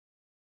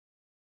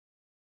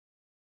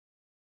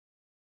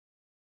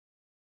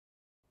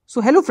So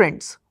hello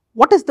friends,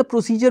 what is the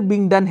procedure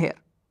being done here?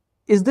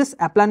 Is this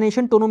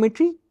applanation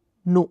tonometry?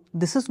 No,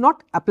 this is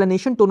not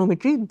applanation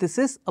tonometry. This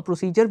is a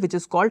procedure which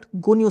is called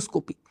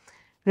gonioscopy.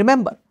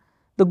 Remember,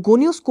 the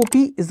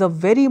gonioscopy is a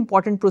very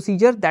important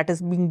procedure that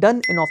is being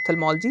done in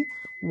ophthalmology.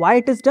 Why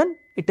it is done?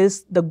 It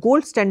is the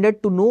gold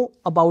standard to know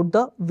about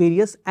the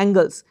various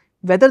angles,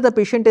 whether the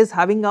patient is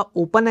having an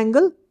open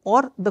angle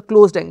or the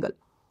closed angle.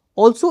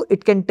 Also,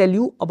 it can tell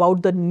you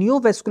about the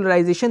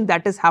neovascularization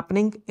that is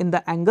happening in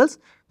the angles,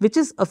 which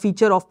is a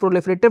feature of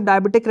proliferative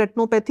diabetic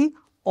retinopathy,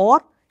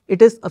 or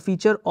it is a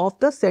feature of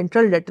the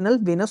central retinal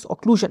venous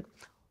occlusion.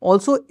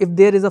 Also, if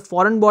there is a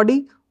foreign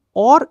body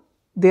or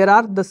there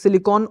are the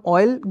silicon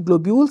oil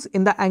globules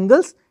in the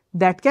angles,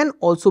 that can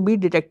also be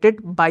detected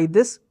by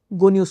this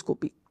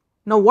gonioscopy.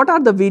 Now, what are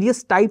the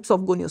various types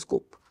of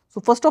gonioscope? So,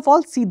 first of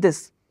all, see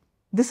this.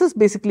 This is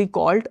basically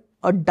called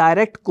a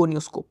direct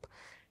gonioscope.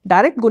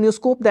 Direct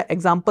gonioscope, the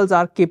examples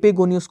are Kepe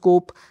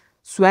gonioscope,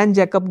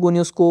 Swan-Jacob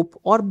gonioscope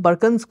or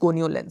Burton's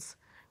gonio lens.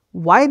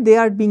 Why they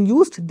are being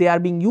used? They are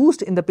being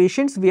used in the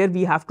patients where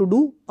we have to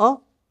do a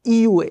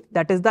EUA,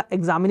 that is the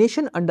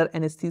examination under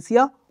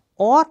anesthesia,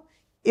 or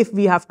if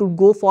we have to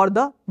go for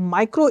the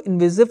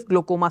micro-invasive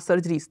glaucoma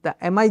surgeries, the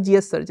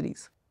MIGS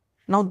surgeries.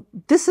 Now,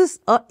 this is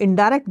a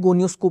indirect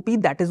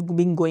gonioscopy that is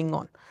being going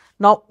on.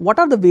 Now, what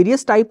are the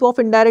various type of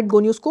indirect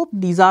gonioscope?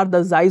 These are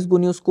the Zeiss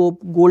gonioscope,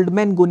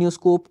 Goldman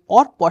gonioscope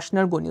or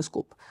Poschner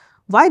gonioscope.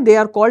 Why they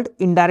are called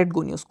indirect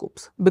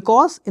gonioscopes?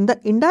 Because in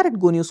the indirect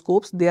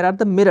gonioscopes, there are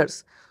the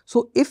mirrors.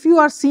 So, if you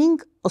are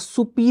seeing a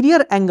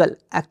superior angle,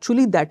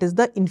 actually that is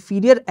the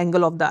inferior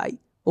angle of the eye.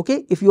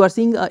 Okay, if you are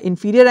seeing an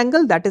inferior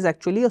angle, that is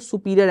actually a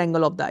superior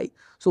angle of the eye.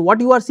 So,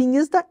 what you are seeing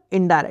is the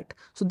indirect.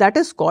 So, that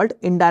is called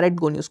indirect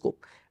gonioscope.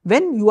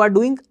 When you are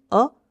doing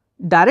a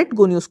direct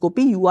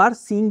gonioscopy, you are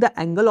seeing the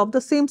angle of the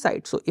same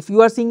side. So, if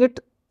you are seeing it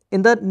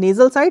in the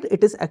nasal side,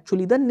 it is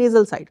actually the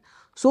nasal side.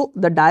 So,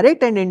 the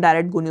direct and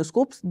indirect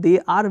gonioscopes,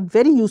 they are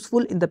very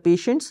useful in the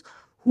patients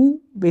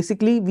who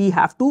basically we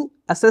have to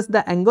assess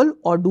the angle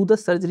or do the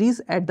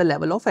surgeries at the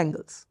level of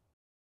angles.